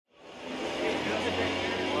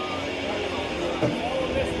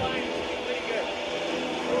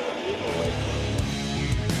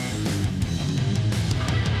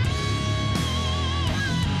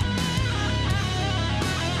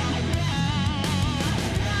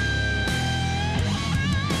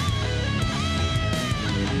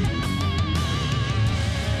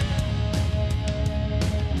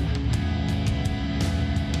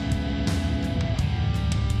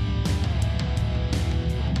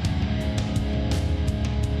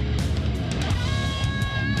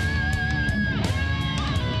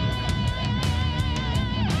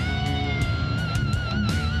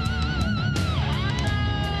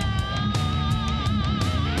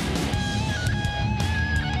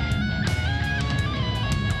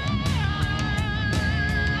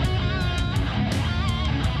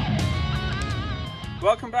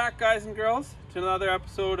Welcome back, guys and girls, to another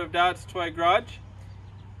episode of Dad's Toy Garage.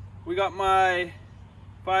 We got my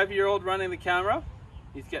 5-year-old running the camera.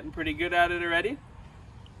 He's getting pretty good at it already,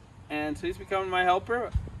 and so he's becoming my helper.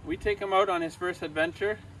 We take him out on his first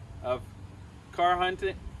adventure of car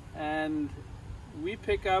hunting, and we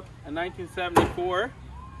pick up a 1974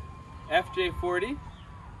 FJ40,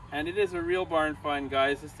 and it is a real barn find,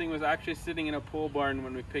 guys. This thing was actually sitting in a pole barn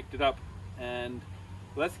when we picked it up, and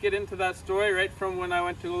let's get into that story right from when I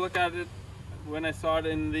went to look at it, when I saw it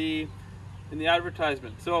in the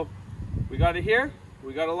advertisement. So we got it here.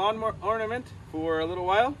 We got a lawn ornament for a little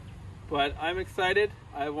while, but I'm excited.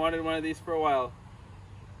 I wanted one of these for a while.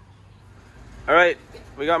 All right,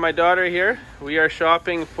 we got my daughter here. We are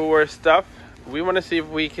shopping for stuff. We want to see if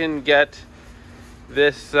we can get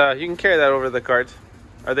this. You can carry that over the cart.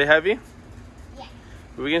 Are they heavy?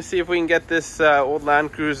 We're gonna see if we can get this old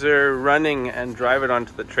Land Cruiser running and drive it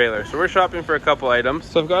onto the trailer. So we're shopping for a couple items.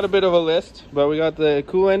 So I've got a bit of a list, but we got the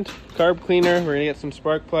coolant, carb cleaner. We're gonna get some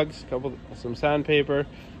spark plugs, some sandpaper,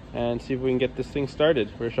 and see if we can get this thing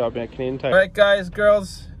started. We're shopping at Canadian Tire. All right, guys,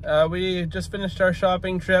 girls, we just finished our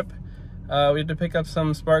shopping trip. We had to pick up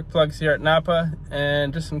some spark plugs here at Napa,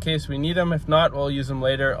 and just in case we need them. If not, we'll use them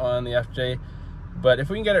later on the FJ. But if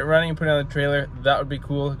we can get it running and put it on the trailer, that would be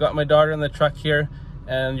cool. Got my daughter in the truck here.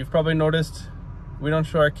 And you've probably noticed we don't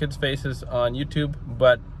show our kids' faces on YouTube,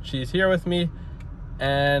 but she's here with me,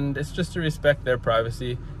 and it's just to respect their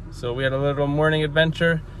privacy. So we had a little morning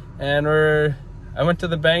adventure, and I went to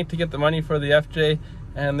the bank to get the money for the FJ,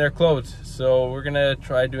 and they're closed. So we're gonna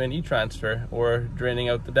try doing e-transfer or draining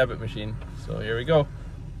out the debit machine. So here we go.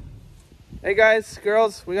 Hey guys,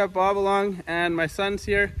 girls, we got Bob along, and my son's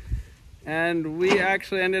here, and we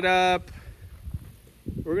actually ended up,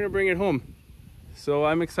 we're gonna bring it home. So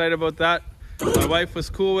I'm excited about that. My wife was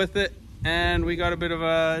cool with it, and we got a bit of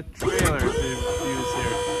a trailer to use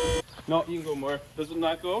here. No, you can go more. Does it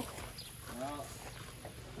not go? Well,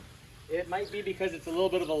 it might be because it's a little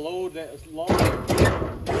bit of a load that is long. Actually,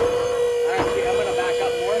 I'm gonna back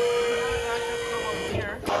up more.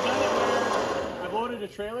 I loaded a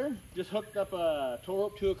trailer, just hooked up a tow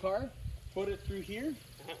rope to a car, put it through here,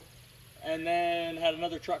 and then had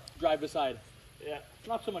another truck drive beside. Yeah,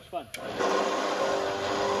 not so much fun. A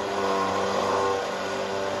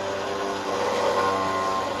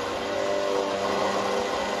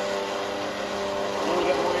little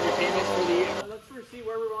bit more entertainment for the year. Let's first see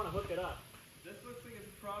where we want to hook it up. This looks like it's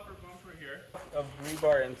a proper bumper here. Of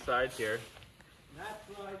rebar inside here. That's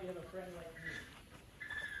why you have a friend like me.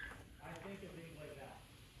 I think of things like that.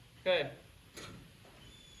 Okay.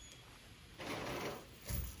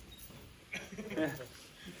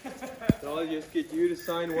 So I'll just get you to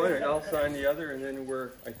sign one and I'll sign the other, and then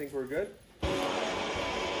I think we're good. Okay,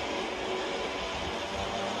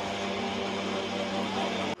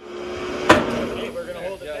 we're going to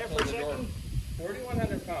hold it there for a second.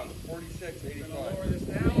 4,100 pounds. 46.85. Lower this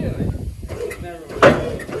down. Never mind.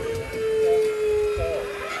 So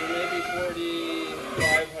maybe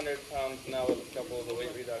 4,500 pounds now with a couple of the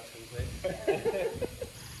weight reductions, eh?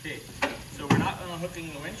 Okay, so we're not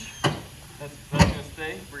unhooking the winch. That's gonna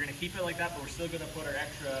stay. We're going to keep it like that, but we're still going to put our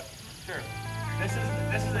extra. Sure. This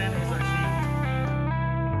end is our seat.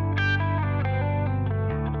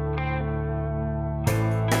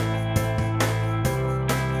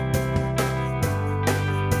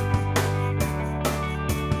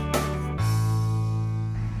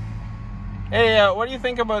 Hey, what do you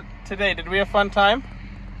think about today? Did we have a fun time?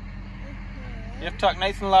 You have to talk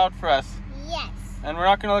nice and loud for us. Yes. And we're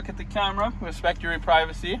not going to look at the camera. We respect your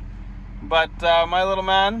privacy. But my little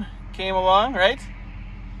man came along, right?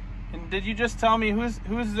 And did you just tell me whose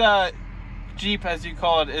Jeep, as you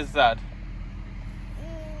call it, is that?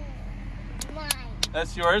 Mine.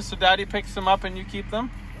 That's yours. So Daddy picks them up and you keep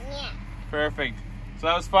them? Yeah. Perfect. So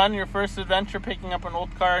that was fun. Your first adventure picking up an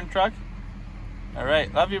old car and truck. All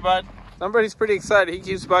right. Love you, bud. Somebody's pretty excited. He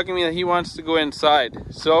keeps bugging me that he wants to go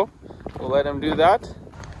inside. So we'll let him do that.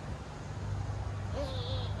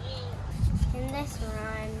 And this one.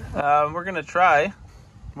 We're gonna try.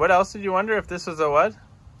 What else did you wonder if this was a what?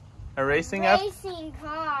 A racing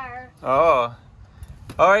car. Oh.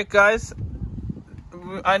 Alright, guys.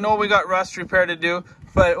 I know we got rust repair to do,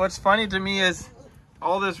 but what's funny to me is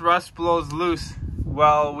all this rust blows loose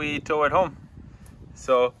while we tow it home.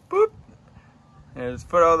 So, boop. Just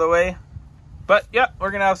put it out of the way. But yeah,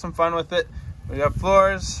 we're gonna have some fun with it. We got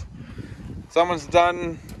floors. Someone's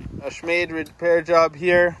done a schmade repair job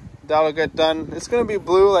here. That'll get done. It's gonna be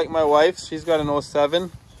blue like my wife's. She's got an 07.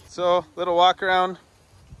 So little walk around.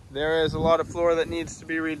 There is a lot of floor that needs to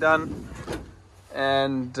be redone.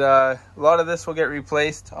 and a lot of this will get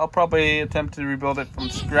replaced. I'll probably attempt to rebuild it from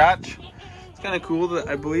scratch. It's kind of cool that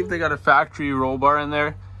I believe they got a factory roll bar in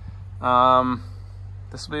there.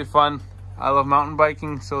 This will be fun. I love mountain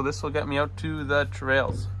biking, so this will get me out to the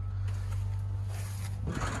trails.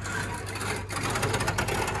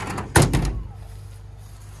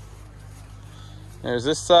 There's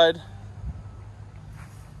this side.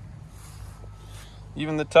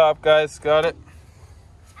 Even the top, guys, got it.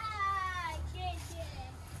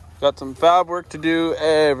 Got some fab work to do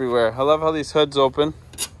everywhere. I love how these hoods open.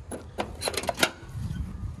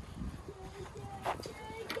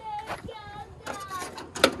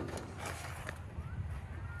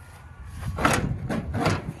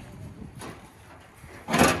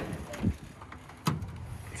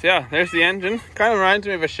 So yeah, there's the engine. Kind of reminds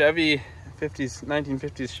me of a Chevy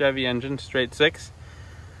 1950s Chevy engine, straight six.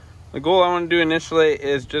 The goal I want to do initially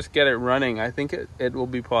is just get it running. I think it will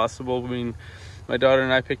be possible. I mean, my daughter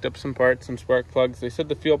and I picked up some parts, some spark plugs. They said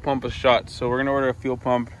the fuel pump was shot, so we're gonna order a fuel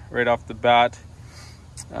pump right off the bat.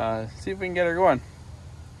 See if we can get her going.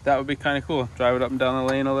 That would be kind of cool. Drive it up and down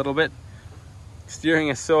the lane a little bit. Steering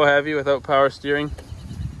is so heavy without power steering.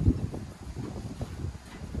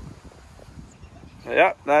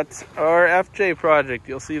 Yeah, that's our FJ project.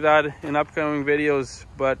 You'll see that in upcoming videos,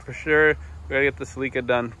 but for sure, we gotta get the Celica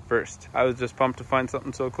done first. I was just pumped to find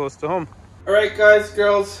something so close to home. All right, guys,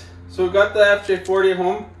 girls. So we got the FJ40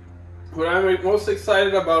 home. What I'm most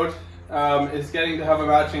excited about is getting to have a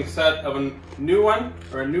matching set of a new one,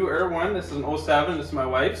 or a newer one. This is an 07, this is my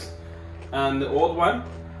wife's. And the old one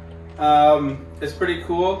is pretty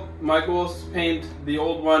cool. My goal is to paint the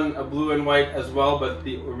old one a blue and white as well, but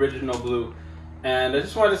the original blue. And I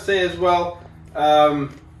just wanted to say as well,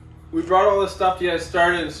 we brought all this stuff to get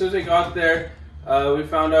started. As soon as we got there, we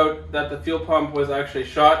found out that the fuel pump was actually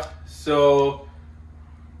shot. So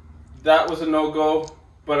that was a no-go.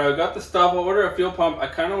 But I got the stuff. I'll order a fuel pump. I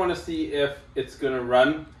kind of want to see if it's going to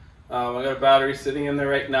run. I got a battery sitting in there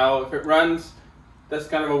right now. If it runs, that's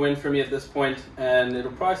kind of a win for me at this point. And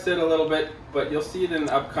it'll probably sit a little bit, but you'll see it in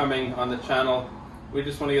upcoming on the channel. We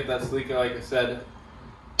just want to get that Celica, like I said,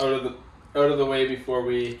 out of the way before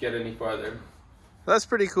we get any farther. That's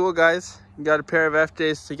pretty cool, guys. Got a pair of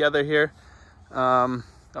FJs together here.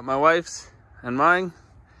 Got my wife's and mine.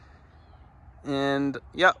 And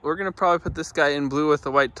yeah, we're gonna probably put this guy in blue with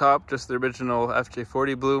the white top, just the original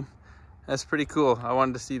FJ40 blue. That's pretty cool. I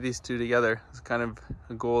wanted to see these two together. It's kind of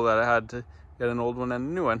a goal that I had, to get an old one and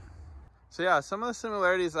a new one. So yeah, some of the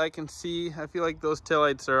similarities I can see. I feel like those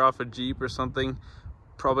taillights are off a Jeep or something.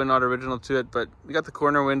 Probably not original to it, but we got the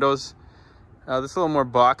corner windows. This is a little more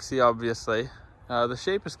boxy, obviously. The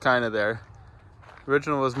shape is kind of there.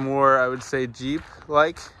 Original was more, I would say,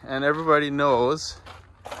 Jeep-like, and everybody knows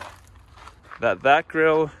that that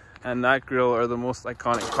grille and that grille are the most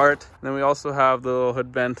iconic part. And then we also have the little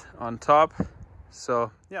hood vent on top.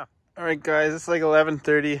 So yeah. All right, guys, it's like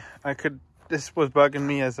 11:30. This was bugging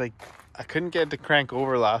me as I couldn't get it to crank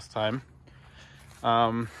over last time.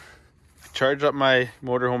 Charged up my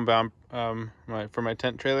motorhome for my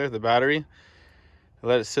tent trailer, the battery. I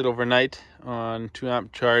let it sit overnight on 2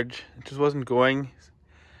 amp charge. It just wasn't going,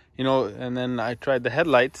 you know. And then I tried the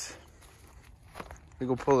headlights. We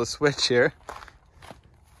go pull the switch here.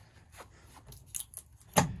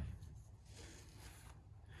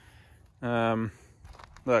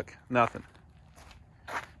 Look, nothing.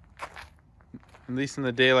 At least in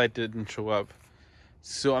the daylight, didn't show up.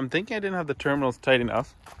 So I'm thinking I didn't have the terminals tight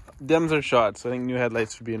enough. Dems are shot, so I think new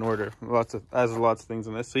headlights should be in order. Lots of things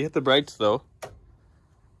in this. So you hit the brights though.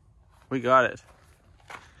 We got it.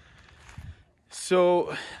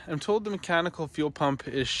 So I'm told the mechanical fuel pump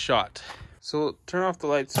is shot. So turn off the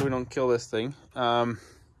lights so we don't kill this thing. But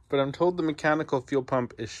I'm told the mechanical fuel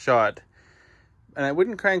pump is shot. And I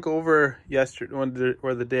wouldn't crank over yesterday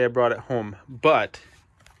or the day I brought it home. But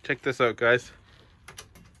check this out, guys.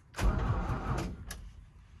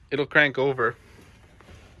 It'll crank over.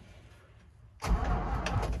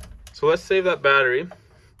 So let's save that battery.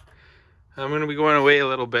 I'm going to be going away a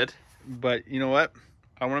little bit. But you know what?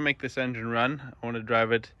 I want to make this engine run. I want to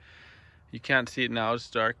drive it. You can't see it now, it's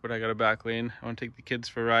dark, but I got a back lane. I want to take the kids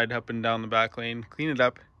for a ride up and down the back lane, clean it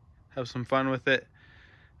up, have some fun with it.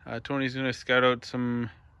 Tony's going to scout out some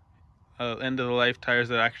end of the life tires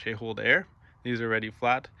that actually hold air. These are already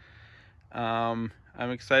flat. I'm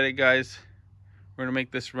excited, guys. We're going to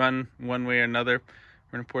make this run one way or another.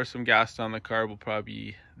 We're going to pour some gas down the car. Will probably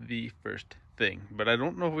be the first thing. But I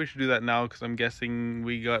don't know if we should do that now because I'm guessing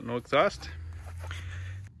we got no exhaust.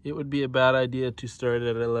 It would be a bad idea to start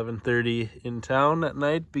at 11:30 in town at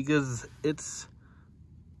night because it's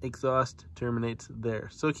exhaust terminates there.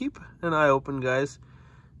 So keep an eye open, guys.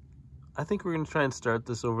 I think we're going to try and start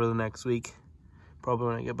this over the next week. Probably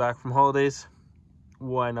when I get back from holidays.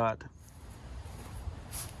 Why not?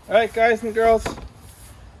 Alright, guys and girls.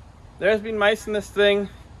 There's been mice in this thing.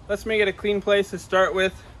 Let's make it a clean place to start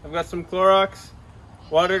with. I've got some Clorox,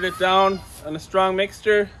 watered it down on a strong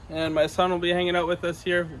mixture, and my son will be hanging out with us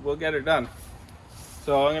here. We'll get her done.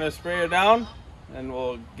 So I'm going to spray her down and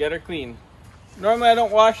we'll get her clean. Normally I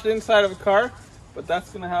don't wash the inside of a car, but that's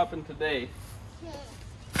going to happen today.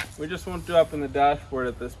 We just won't do up in the dashboard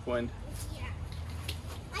at this point. Yeah.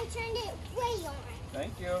 I turned it way on.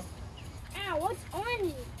 Thank you. Ow, what's on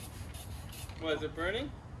me? What, is it burning?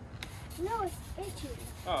 No, it's itchy.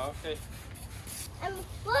 Oh, okay.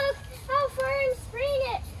 Look how far I'm spraying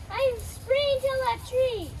it. I'm spraying till that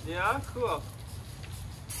tree. Yeah, cool.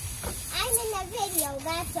 I'm in the video,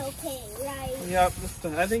 that's okay, right? Yep,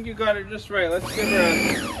 I think you got it just right. Let me give her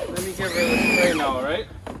the spray now, all right?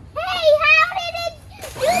 Hey, how did it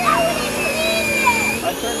do that when it cleaned it? I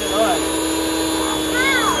turned it on.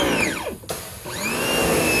 How?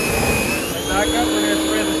 Hey, back up, we're going to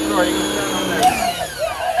spray the store. You can stand on there.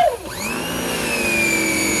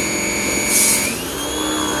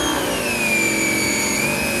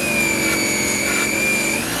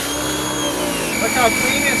 Look how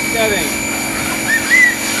clean it's getting.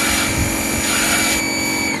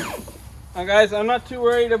 Now guys, I'm not too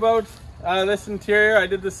worried about this interior. I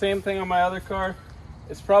did the same thing on my other car.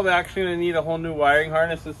 It's probably actually going to need a whole new wiring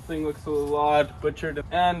harness. This thing looks a lot butchered.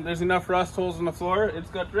 And there's enough rust holes in the floor. It's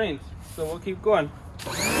got drains. So we'll keep going.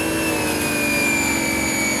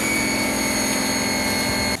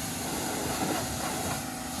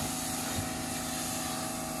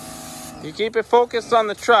 You keep it focused on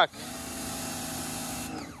the truck.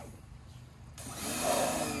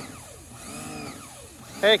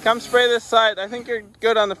 Hey, come spray this side. I think you're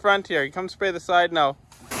good on the front here. Come spray the side now.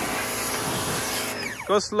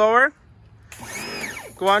 Go slower.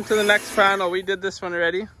 Go on to the next panel. We did this one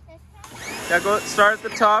already. Yeah, go start at the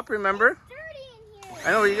top, remember? It's dirty in here.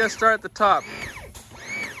 I know, you gotta start at the top.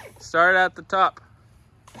 Start at the top.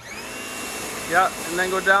 Yeah, and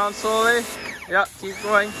then go down slowly. Yeah, keep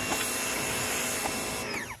going.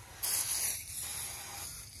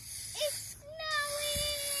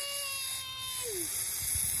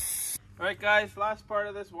 Alright guys, last part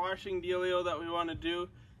of this washing dealio that we want to do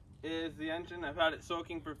is the engine. I've had it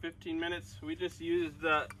soaking for 15 minutes. We just used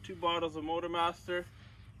 2 bottles of Motormaster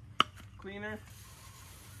cleaner.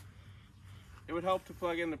 It would help to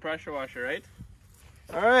plug in the pressure washer, right?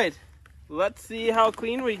 Alright, let's see how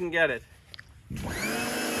clean we can get it. Look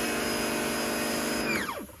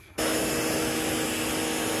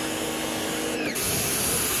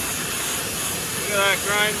at that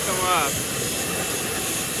grime come off.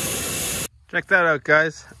 Check that out,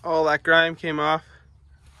 guys. All that grime came off.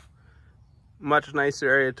 Much nicer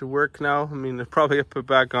area to work now. I mean, they'll probably get put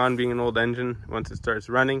back on being an old engine once it starts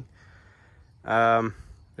running.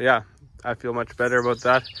 Yeah, I feel much better about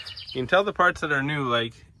that. You can tell the parts that are new,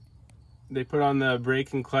 like they put on the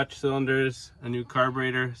brake and clutch cylinders, a new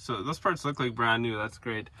carburetor. So those parts look like brand new. That's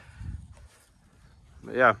great.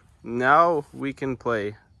 But yeah, now we can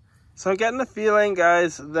play. So I'm getting the feeling,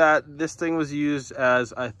 guys, that this thing was used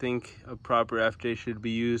as I think a proper FJ should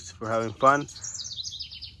be used for having fun.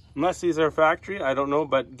 Unless these are factory, I don't know,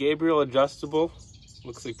 but Gabriel adjustable.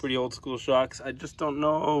 Looks like pretty old school shocks. I just don't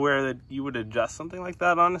know where you would adjust something like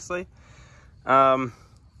that, honestly.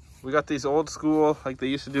 We got these old school, like they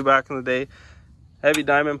used to do back in the day. Heavy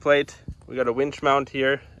diamond plate. We got a winch mount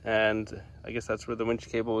here, and I guess that's where the winch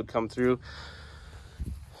cable would come through.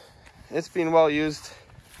 It's been well used.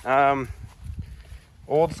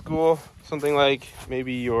 Old school, something like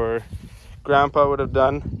maybe your grandpa would have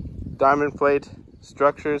done. Diamond plate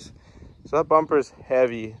structures. So that bumper is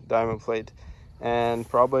heavy diamond plate, and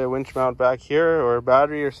probably a winch mount back here or a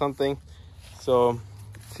battery or something. So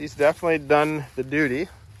she's definitely done the duty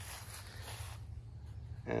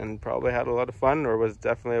and probably had a lot of fun, or was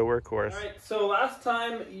definitely a workhorse. All right, so last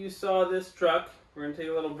time you saw this truck, we're gonna take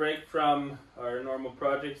a little break from our normal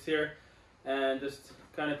projects here and just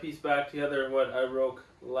kind of piece back together what I broke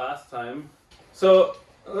last time. So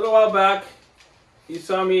a little while back, you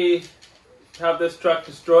saw me have this truck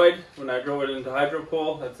destroyed when I drove it into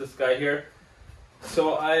hydropole. That's this guy here.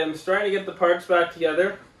 So I am starting to get the parts back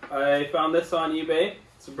together. I found this on eBay.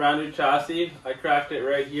 It's a brand new chassis. I cracked it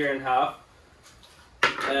right here in half.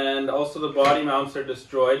 And also the body mounts are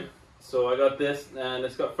destroyed. So I got this, and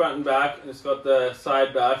it's got front and back, and it's got the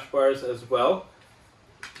side bash bars as well.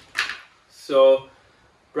 So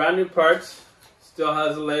brand new parts, still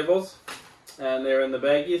has the labels. and they're in the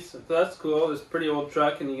baggies. So that's cool. It's a pretty old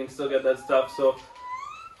truck and you can still get that stuff. So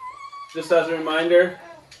just as a reminder,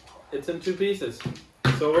 it's in 2 pieces.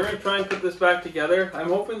 So we're going to try and put this back together. I'm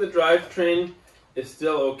hoping the drivetrain is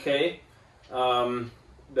still okay. That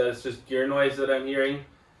it's just gear noise that I'm hearing.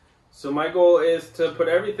 So my goal is to put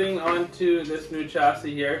everything onto this new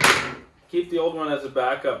chassis here. Keep the old one as a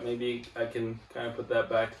backup. Maybe I can kind of put that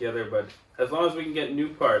back together, but as long as we can get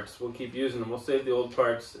new parts, we'll keep using them. We'll save the old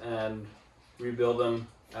parts and rebuild them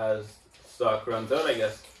as stock runs out, I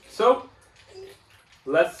guess. So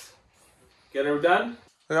let's get her done.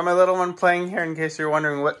 I got my little one playing here in case you're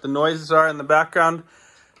wondering what the noises are in the background,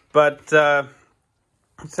 but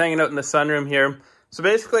it's hanging out in the sunroom here. So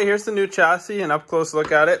basically, here's the new chassis, an up close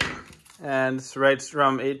look at it. And it's right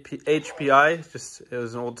from HPI, just it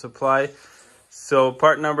was an old supply. So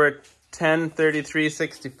part number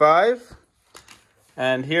 103365.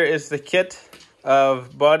 And here is the kit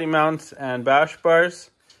of body mounts and bash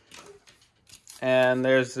bars. And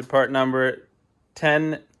there's the part number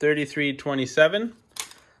 103327.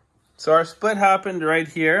 So our split happened right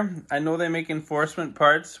here. I know they make enforcement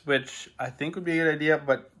parts, which I think would be a good idea,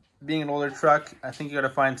 but being an older truck, I think you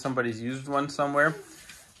gotta find somebody's used one somewhere.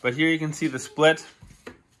 But here you can see the split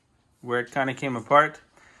where it kind of came apart,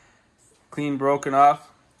 clean broken off.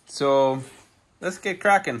 So let's get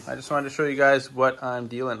cracking. I just wanted to show you guys what I'm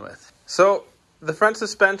dealing with. So the front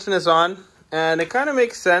suspension is on and it kind of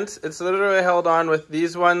makes sense. It's literally held on with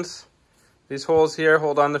these ones. These holes here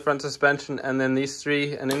hold on the front suspension and then these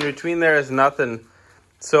 3, and in between there is nothing.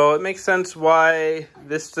 So it makes sense why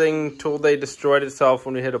this thing totally destroyed itself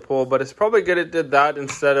when we hit a pole, but it's probably good it did that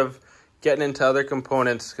instead of getting into other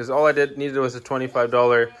components, because all I needed was a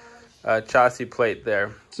 $25 chassis plate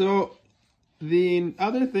there. So the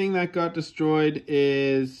other thing that got destroyed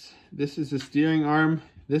is, this is the steering arm.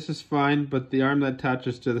 This is fine, but the arm that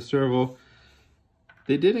attaches to the servo,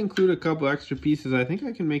 they did include a couple extra pieces. I think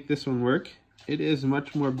I can make this one work. It is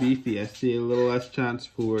much more beefy. I see a little less chance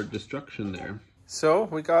for destruction there. So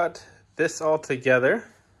we got this all together.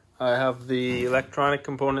 I have the electronic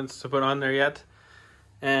components to put on there yet.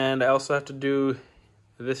 And I also have to do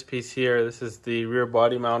this piece here. This is the rear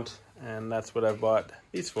body mount, and that's what I bought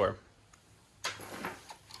these for.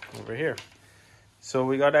 Over here. So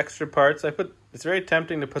we got extra parts. It's very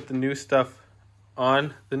tempting to put the new stuff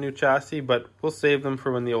on the new chassis, but we'll save them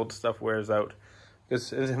for when the old stuff wears out,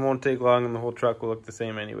 because it won't take long and the whole truck will look the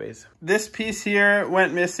same anyways. This piece here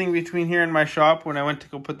went missing between here and my shop when I went to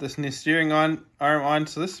go put this new steering arm on.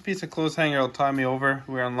 So this is a piece of clothes hanger will tie me over.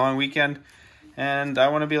 We're on a long weekend and I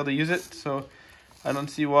want to be able to use it, so I don't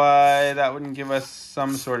see why that wouldn't give us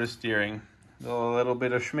some sort of steering. A little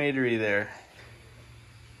bit of schmadery there.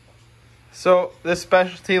 So this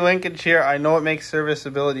specialty linkage here, I know it makes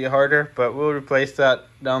serviceability harder, but we'll replace that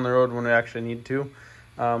down the road when we actually need to.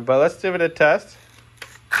 But let's give it a test.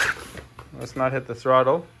 Let's not hit the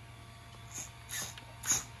throttle.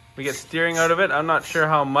 We get steering out of it. I'm not sure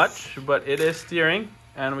how much, but it is steering,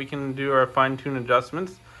 and we can do our fine-tune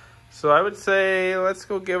adjustments. So I would say let's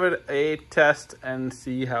go give it a test and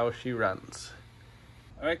see how she runs.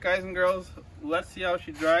 All right, guys and girls, let's see how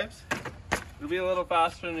she drives. It'll be a little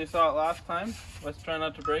faster than you saw it last time. Let's try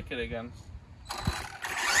not to break it again.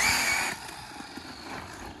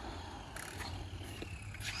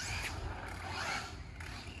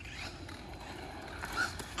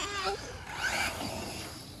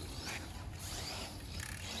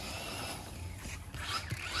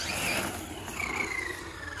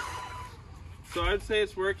 So I'd say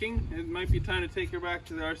it's working. It might be time to take her back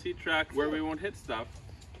to the RC track where we won't hit stuff.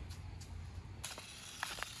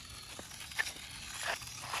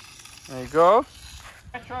 There you go.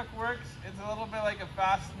 My truck works. It's a little bit like a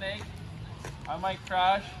fast snake. I might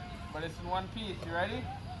crash, but it's in one piece. You ready?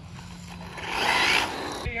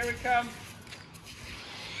 Okay, here we come.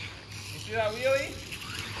 You see that wheelie?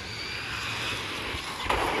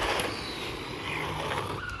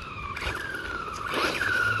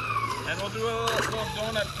 And we'll do a little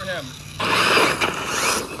donut for him.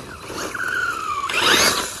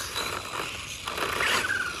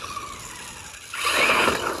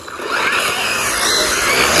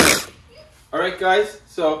 Alright guys,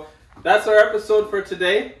 so that's our episode for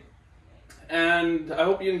today. And I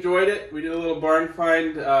hope you enjoyed it. We did a little barn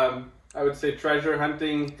find, I would say treasure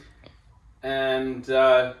hunting. And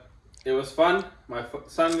it was fun. My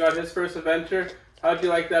son got his first adventure. How'd you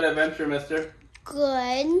like that adventure, mister?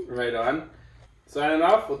 Good. Right on. Signing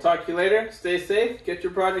off. We'll talk to you later. Stay safe. Get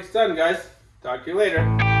your projects done, guys. Talk to you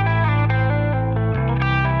later.